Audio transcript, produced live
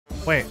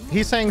Wait,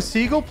 he's saying,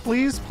 Seagull,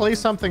 please play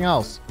something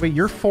else. Wait,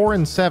 you're 4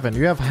 and 7.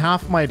 You have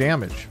half my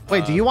damage.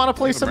 Wait, do you want to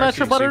play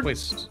Symmetra, Butter?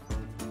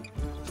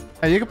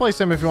 Hey, you can play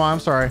Sim if you want. I'm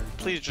sorry.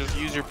 Please just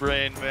use your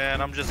brain,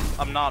 man.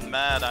 I'm not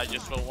mad. I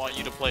just don't want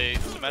you to play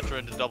Symmetra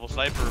into double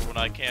Cypher when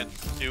I can't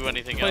do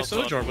anything else.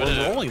 Sojourn,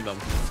 we're rolling them.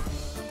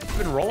 We've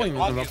been rolling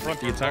them up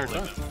front the entire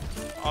time.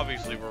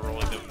 Obviously, we're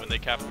rolling them when they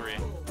cap 3.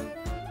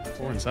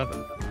 4 and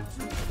 7.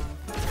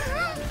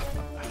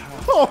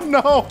 Oh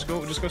no!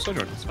 Just go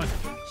Sojourn. It's fine.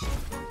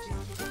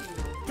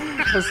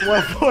 This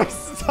left boy,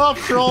 stop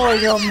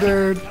trolling him,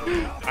 dude.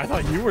 I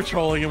thought you were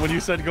trolling him when you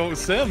said go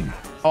Sim.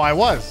 Oh, I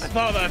was. I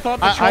thought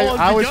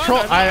the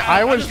troll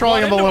I was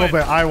trolling him a little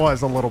bit. I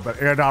was a little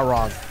bit. You're not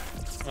wrong.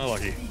 Oh,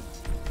 lucky.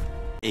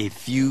 A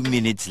few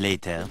minutes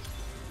later.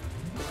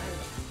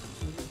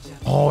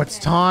 Oh, it's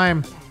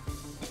time.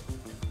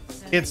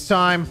 It's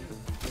time.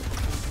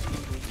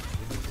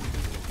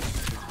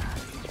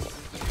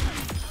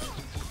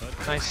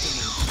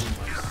 Nice.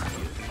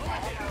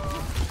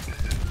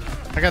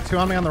 I got 2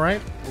 on me on the right.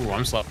 Ooh,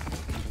 I'm slow.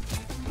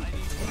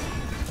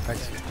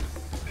 Thanks.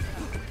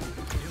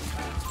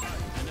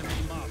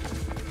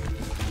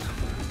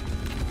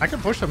 I can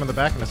push them in the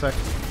back in a sec.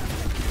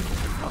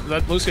 Oh,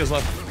 that Lucio's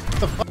left. What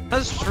the fuck?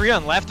 There's 3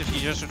 on left if you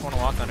just want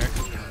to walk on her.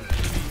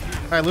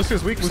 Alright,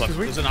 Lucio's weak. Lucio's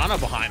weak. There's an Ana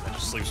behind that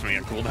just sleeps me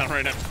in cooldown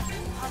right now.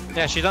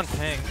 Yeah, she's on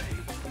ping.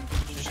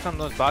 She just come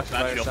to those boxes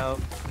by Shield. herself.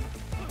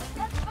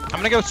 I'm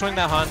gonna go swing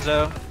that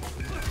Hanzo.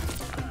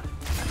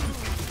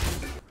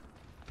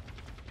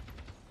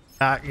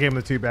 Game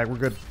of the teabag. We're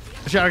good.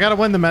 Shit, I gotta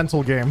win the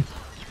mental game.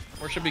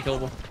 Or should be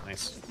killable.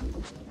 Nice.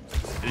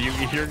 You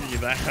hear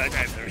that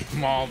guy's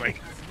mauling.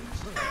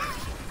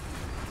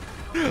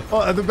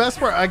 Well, the best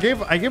part, I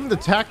gave him the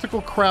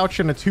tactical crouch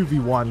in a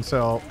 2v1,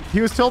 so he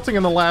was tilting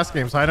in the last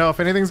game, so I know if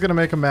anything's gonna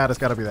make him mad, it's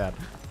gotta be that.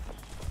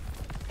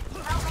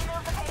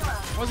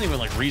 It wasn't even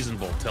like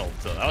reasonable tilt.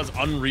 So that was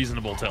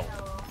unreasonable tilt.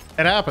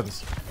 It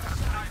happens.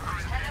 I'm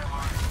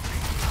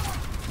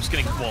just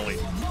getting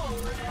bullied.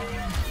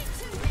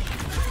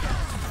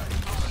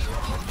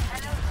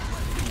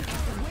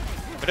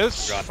 But it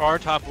was far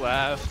top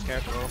left.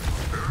 Careful.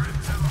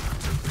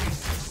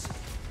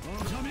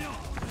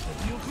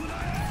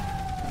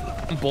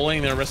 I'm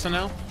bullying their Arista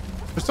now.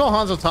 There's still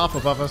Hanzo top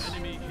above us.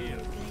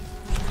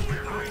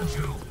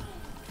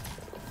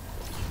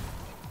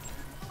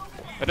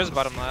 It is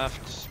bottom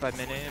left by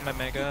Mini and by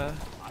Mega.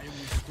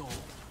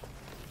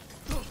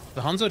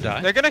 The Hanzo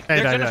died? They're gonna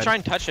try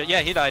and touch it.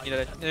 Yeah, he died.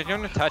 They're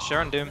gonna touch.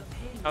 They're on Doom.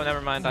 Oh,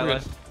 never mind. I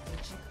left.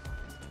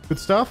 Good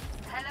stuff.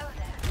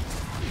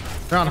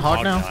 They're on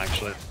Hog now.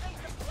 Actually.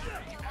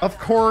 Of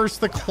course,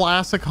 the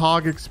classic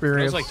Hog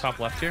experience. It was like top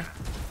left here.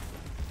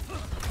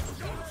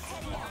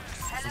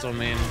 Hanzo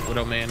main,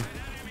 Widow main.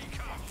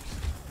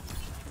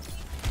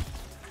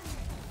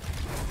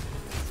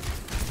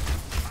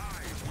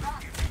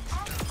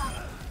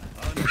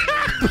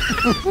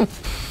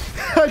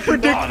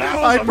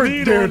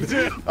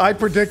 I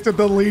predicted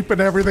the leap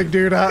and everything,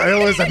 dude.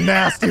 It was a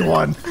nasty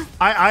one.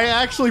 I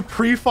actually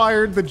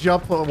pre-fired the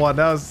jump one.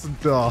 That was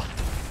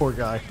poor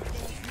guy.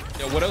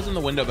 Yeah, Widow's in the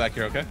window back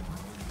here, okay?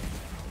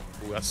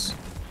 Ooh, that's...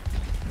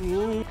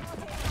 Ooh.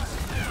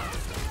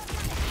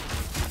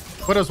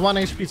 Widow's 1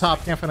 HP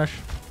top, can't finish.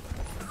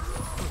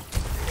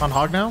 On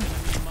Hog now?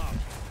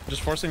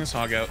 Just forcing this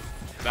Hog out.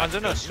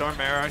 Hanzo no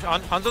Storm Arrow.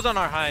 Hanzo's on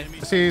our high.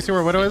 See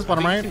where Widow is?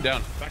 Bottom right?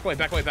 Down. Back away,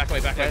 back away, back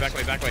away, back away, back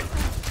away, back away.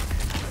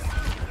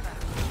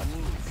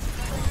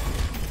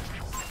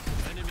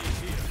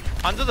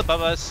 Hanzo's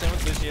above us. Same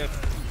with Lucio.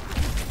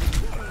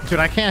 Dude,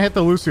 I can't hit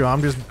the Lucio.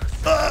 I'm just...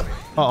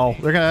 Uh-oh.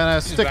 They're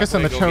gonna stick us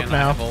in the choke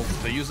now.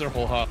 They use their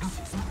whole hop.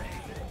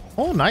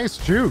 Oh, nice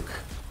juke.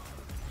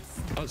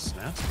 Oh,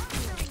 snap.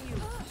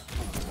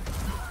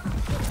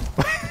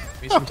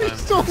 I'm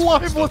still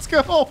alive. Let's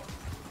go.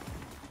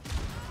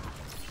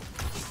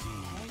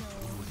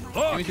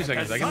 Give me 2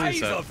 seconds. I can do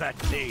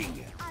this.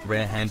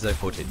 Rare Hanzo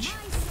footage.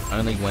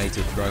 Only way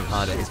to throw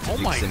harder is to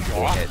fix him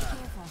forehead.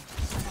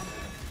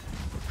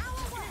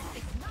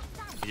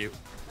 You.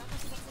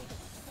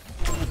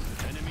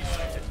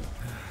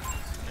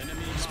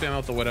 Spam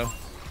out the Widow.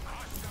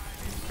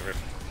 Okay.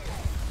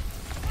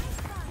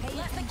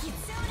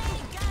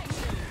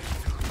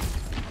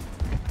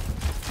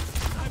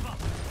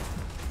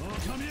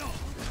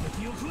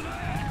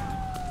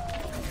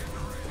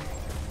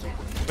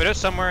 Widow's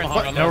somewhere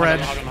in no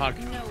red. Hog.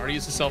 Already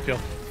used the self heal.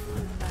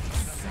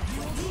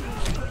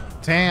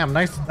 Damn,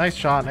 nice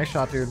shot. Nice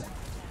shot, dude.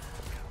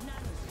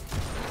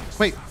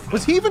 Wait,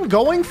 was he even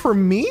going for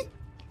me?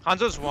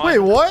 Hanzo's 1. Wait,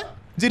 what?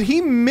 Did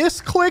he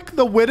misclick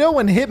the Widow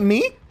and hit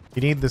me?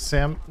 You need the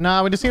Sim?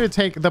 Nah, we just need to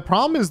take... The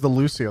problem is the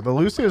Lucio. The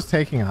Lucio is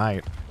taking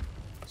height.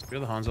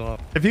 Spear the Hanzo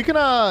up. If you can,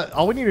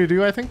 all we need to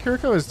do, I think,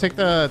 Kiriko, is take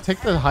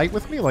the height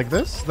with me like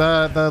this.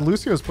 The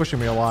Lucio is pushing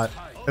me a lot.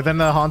 And then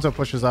the Hanzo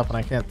pushes up and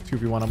I can't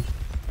 2v1 him.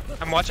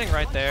 I'm watching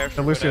right there.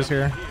 The Lucio's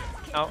here.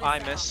 Oh, I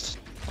missed.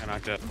 I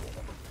knocked it.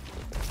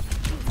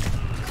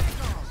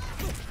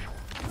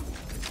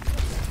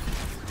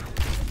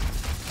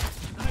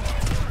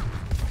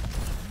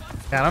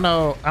 Yeah, I don't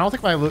know. I don't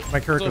think my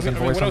character's in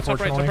voice,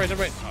 unfortunately. Top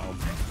right. Oh.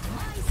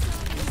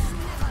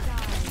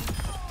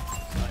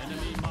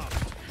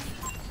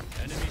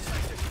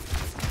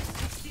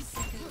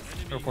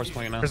 Force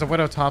playing now. There's a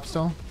Widow top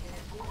still.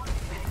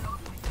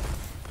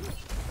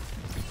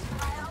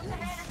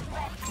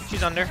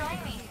 She's under.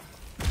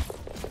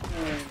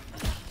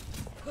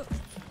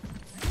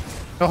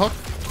 Go hook.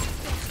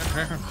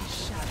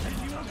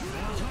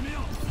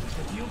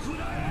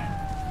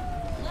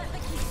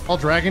 I'll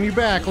dragging you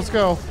back. Let's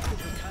go.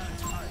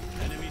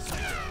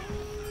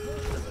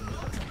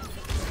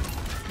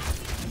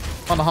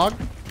 On the hog.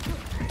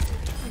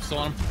 Still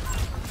on him.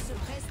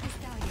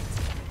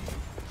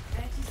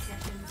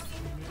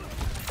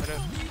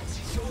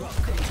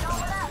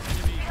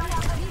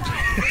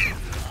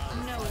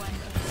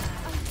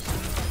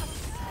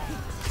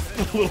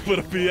 A little bit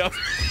of BF.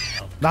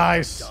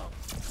 Nice.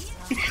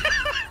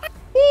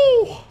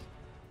 Woo!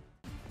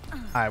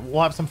 Alright,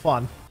 we'll have some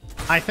fun.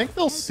 I think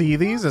they'll see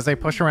these as they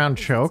push around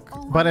choke,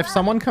 but if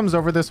someone comes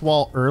over this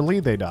wall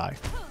early, they die.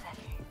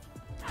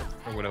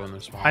 Or Widow in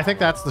their spawn. I think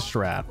that's the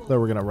strat that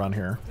we're gonna run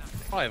here.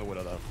 Probably have a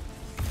Widow though.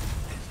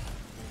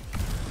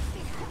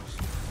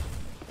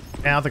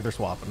 Yeah, I don't think they're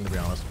swapping, to be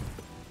honest.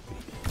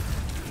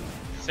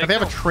 But they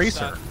have a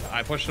Tracer.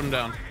 I pushed them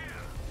down.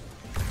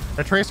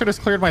 The Tracer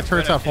just cleared my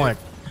turrets off flank.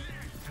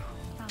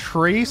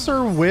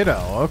 Tracer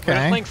Widow, okay.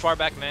 I'm playing far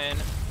back, man.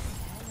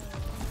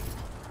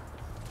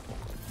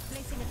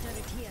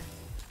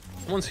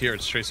 One's here,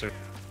 it's Tracer.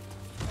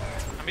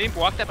 I'm being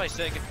walked at by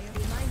Sig.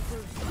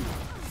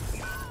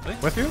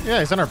 With you? Yeah,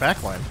 he's in our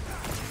back line.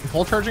 You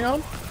full charging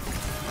on him?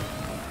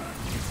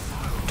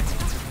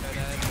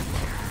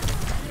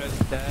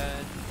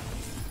 Dead.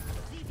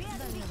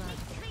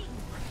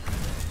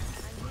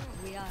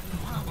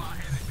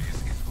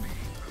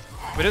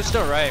 Widow's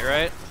still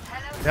right?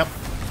 Yep.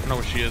 I don't know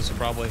where she is, so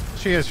probably.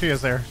 She is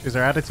there. She's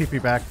there. Add a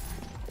TP back.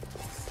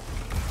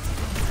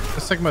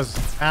 The Sigma's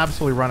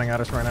absolutely running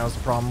at us right now is the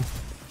problem.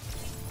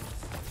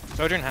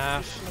 Sojourn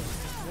half.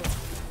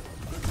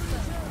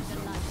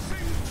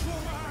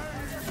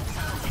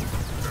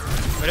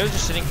 Widow's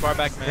just sitting far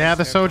back, man. Yeah,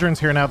 the Sojourn's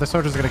here now. The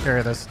Sojourn's gonna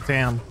carry this.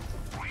 Damn.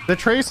 The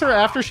Tracer,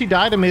 after she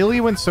died,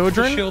 immediately went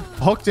Sojourn,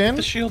 hooked in,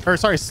 or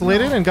sorry, slid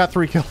in and got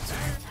 3 kills.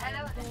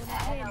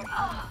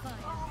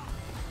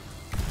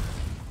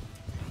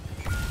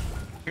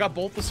 I got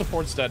both the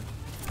supports dead.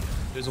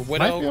 There's a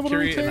Widow,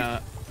 Curie,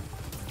 and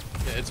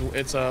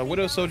it's a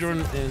Widow,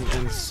 Sojourn,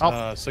 and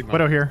Sigma.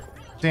 Widow here.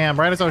 Damn,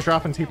 right as I was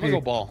dropping TP. I'm gonna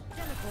go ball.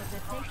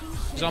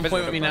 He's on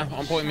point with me now.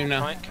 On point with me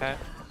now. Okay.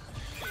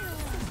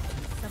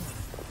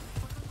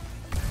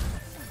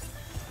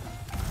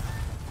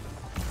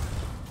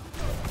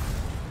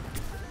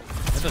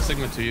 That's a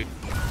Sigma to you.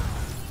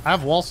 I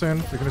have wall soon.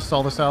 We can just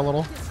stall this out a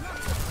little. I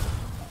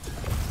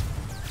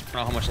don't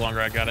know how much longer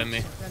I got in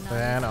me.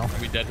 Yeah, I know.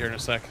 I'll be dead here in a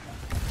sec.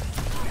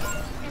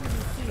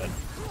 Dead.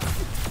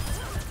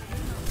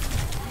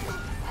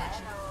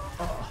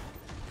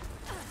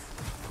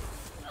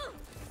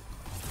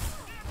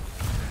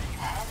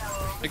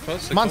 Big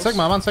post. I'm on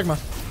Sigma. I'm on Sigma.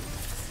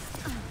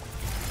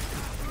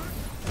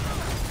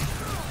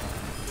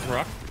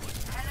 Rock.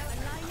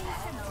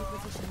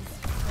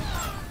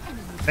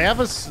 They have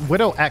a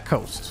Widow at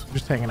coast,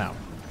 just hanging out.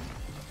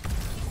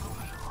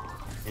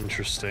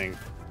 Interesting.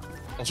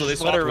 Also, they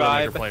Just let swapped her with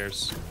other vibe.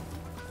 players.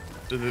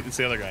 It's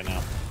the other guy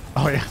now.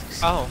 Oh, yeah.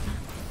 Oh.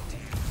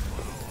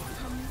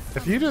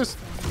 If you just...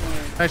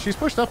 Hey, she's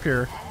pushed up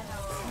here.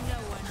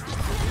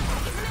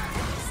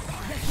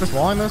 Just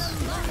walling this?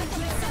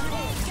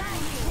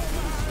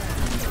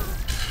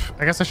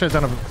 I guess I should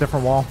have done a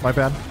different wall. My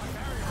bad.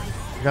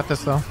 You got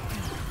this, though.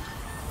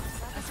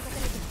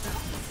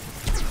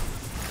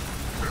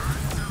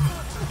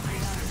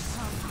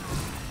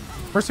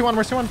 Mercy one,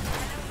 Mercy one.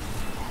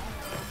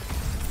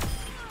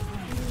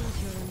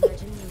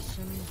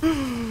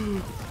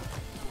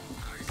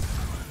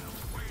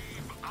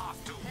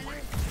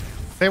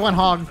 They went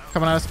hog,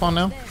 coming out of spawn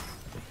now.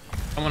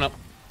 Coming up.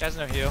 Guys,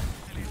 no heal.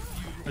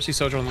 Mercy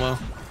Sojourn low.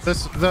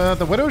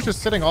 The Widow's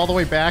just sitting all the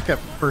way back at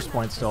first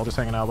point still, just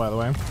hanging out, by the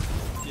way.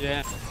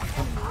 Yeah.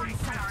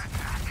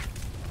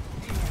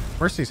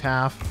 Mercy's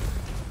half.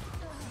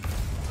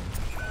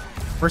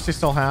 Mercy's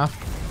still half.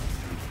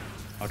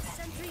 Okay.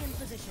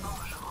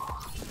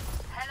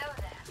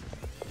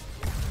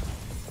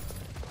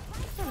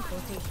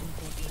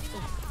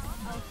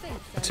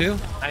 2.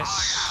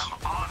 Nice.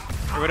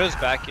 Your Widow's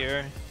back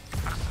here.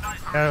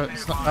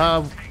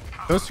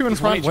 Those two in He's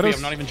front. 1 HP, Widow's.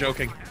 I'm not even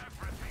joking.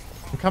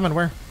 I'm coming.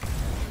 Where?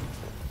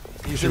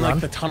 He's you in run?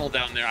 like the tunnel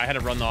down there. I had to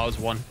run though. I was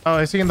 1. Oh,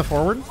 is he in the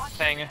forward?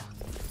 Dang.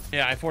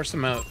 Yeah, I forced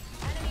him out.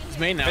 He's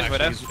main now. Where's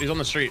Actually. Widow? He's on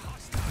the street.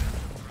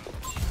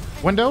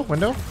 Window.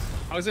 Window.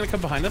 Oh, he's gonna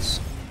come behind us.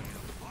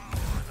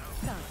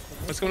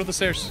 Let's go to the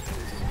stairs.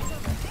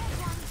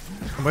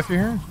 I'm with you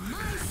here.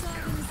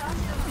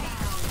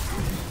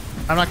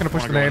 I'm not gonna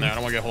push the I nade.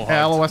 don't want to get whole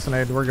Yeah, hogged. LOS and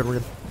nade. We're good. We're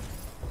good.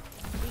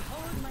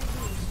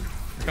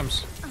 Here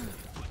comes.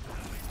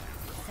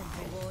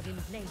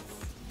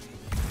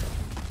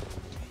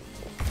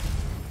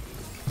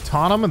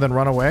 taunt him and then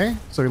run away.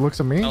 So he looks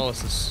at me.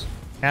 LS.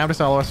 Yeah, I'm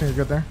just LOSing.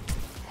 You're good there.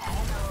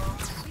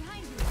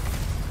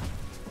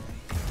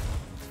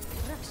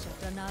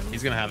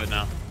 He's gonna have it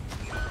now.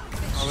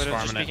 Oh, we're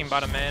just peeking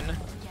bottom in.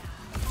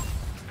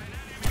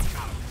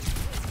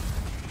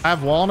 I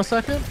have wall in a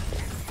second.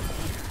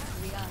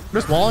 I'm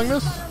just walling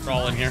this. We're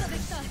all in here.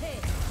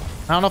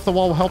 I don't know if the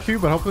wall will help you,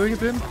 but hopefully it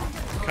did.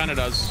 Kinda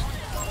does.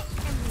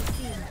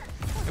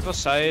 Couple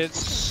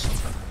sides.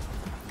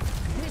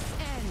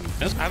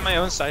 Yes. I have my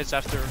own sides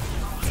after a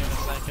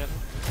second.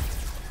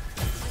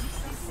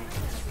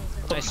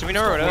 Nice, so we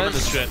know where it is.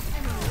 This shit.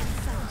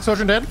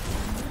 Sojourn dead.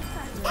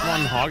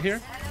 One hog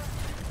here.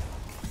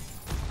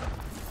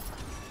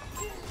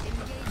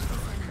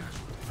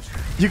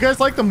 You guys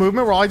like the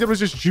movement where all I did was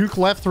just juke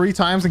left 3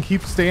 times and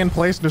keep stay in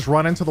place and just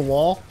run into the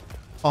wall?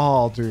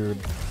 Oh, dude.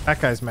 That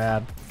guy's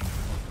mad.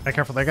 Be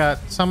careful. They got...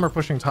 Some are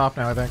pushing top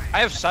now, I think. I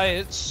have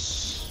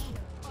sights.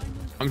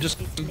 I'm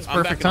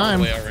perfect time.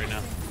 All the way out right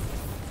now.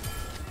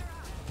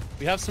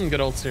 We have some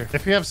good ults here.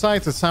 If you have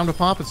sights, it's time to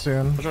pop it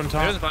soon. Push on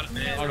top.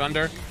 Hog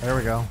under. There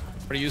we go.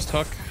 Already used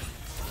hook.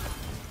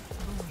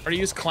 Already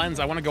used cleanse.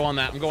 I want to go on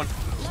that. I'm going.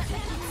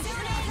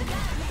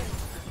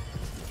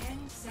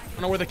 I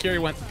don't know where the carry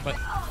went, but...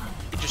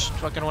 You just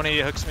fucking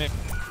 180 hooks me.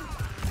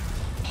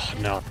 Oh,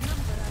 no.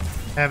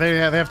 Yeah,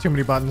 they have too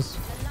many buttons.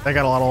 They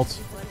got a lot of ults.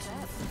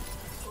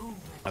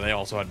 Oh, they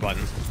also had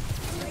buttons.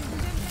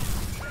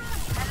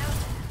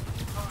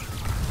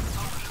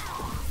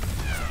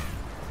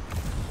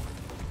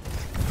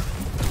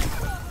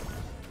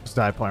 Just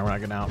die point. We're not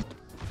getting out.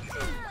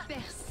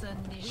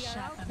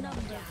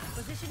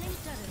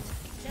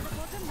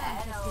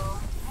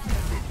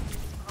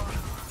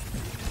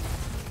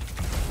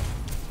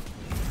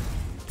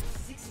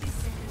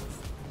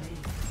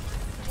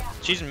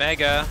 She's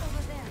mega.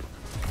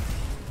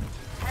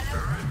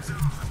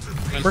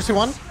 Mercy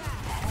 1.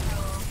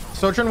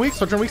 Sojourn weak.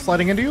 Sojourn weak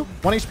sliding into you.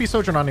 1 HP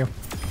Sojourn on you.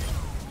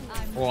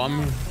 Well,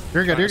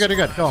 You're good. You're good.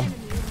 You're good. Go.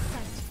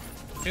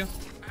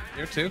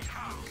 You're 2.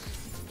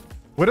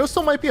 Widow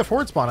still might be a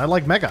forward spawn. I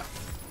like Mega.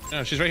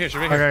 No, she's right here. She's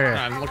right here. Okay.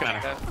 No, I'm looking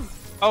at her.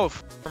 Oh,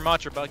 for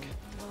Monster Bug.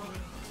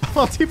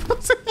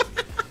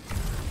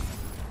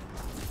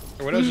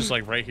 Widow's just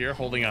like right here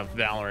holding a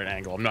Valorant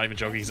angle. I'm not even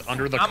joking. He's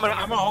under the... I'm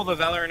gonna hold the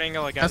Valorant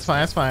angle again. That's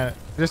fine. That's fine.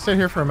 Just sit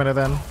here for a minute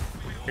then.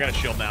 I got a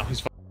shield now. He's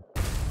fine.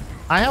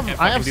 I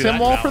have sim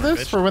wall for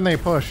this for when they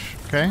push.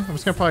 Okay, I'm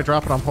just gonna probably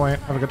drop it on point.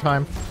 Have a good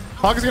time.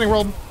 Hog is getting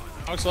rolled.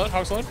 Hog slowed.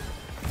 Hog slowed.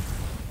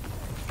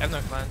 I have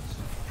no cleanse.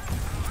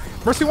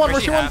 Mercy 1.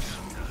 Mercy 1. Half.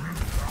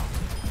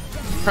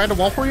 Trying to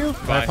wall for you.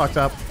 I fucked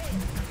up.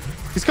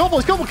 He's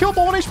killable. He's killable.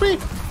 Killable. 1 HP.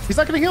 He's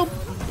not getting healed.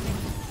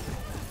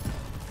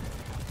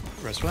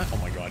 Rest for that. Oh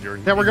my god, you're...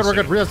 Yeah, we're good. We're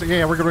good.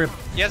 Yeah, we're good. We're good.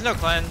 He has no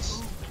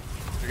cleanse.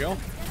 There you go.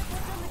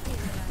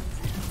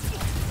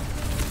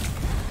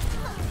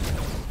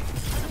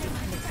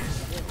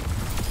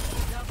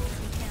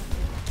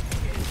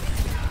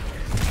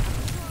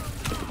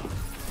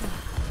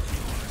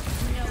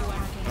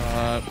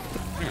 I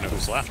don't even know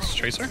who's left. Is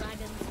Tracer?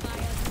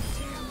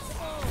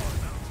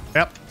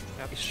 Yep.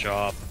 Nice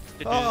job.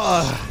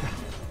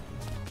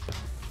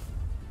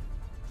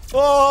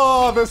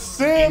 Oh, the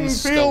sim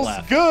feels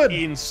good.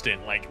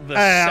 Instant, like the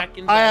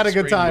second I had a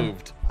good time.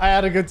 moved. I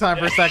had a good time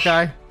for that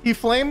guy. He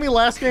flamed me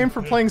last game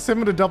for playing sim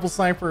into double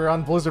sniper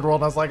on Blizzard World.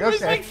 And I was like, okay.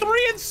 He was like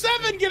 3 and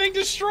 7 getting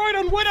destroyed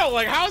on Widow.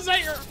 Like, how's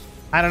that your...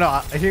 I don't know.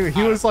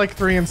 He was like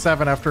 3 and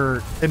 7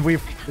 after, and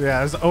it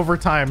was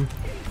overtime.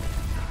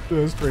 It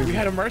was crazy. We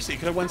had a mercy.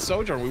 Could have went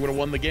Sojourn. We would have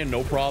won the game,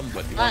 no problem.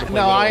 But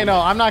no, I know.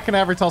 I'm not gonna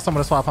ever tell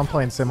someone to swap. I'm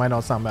playing sim. I know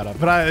it's not meta,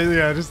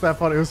 but just that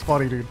funny. It was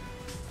funny, dude.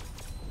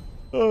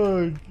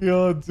 Oh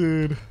god,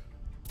 dude.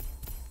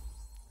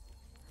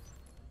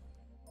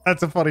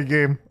 That's a funny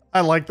game.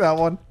 I like that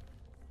one.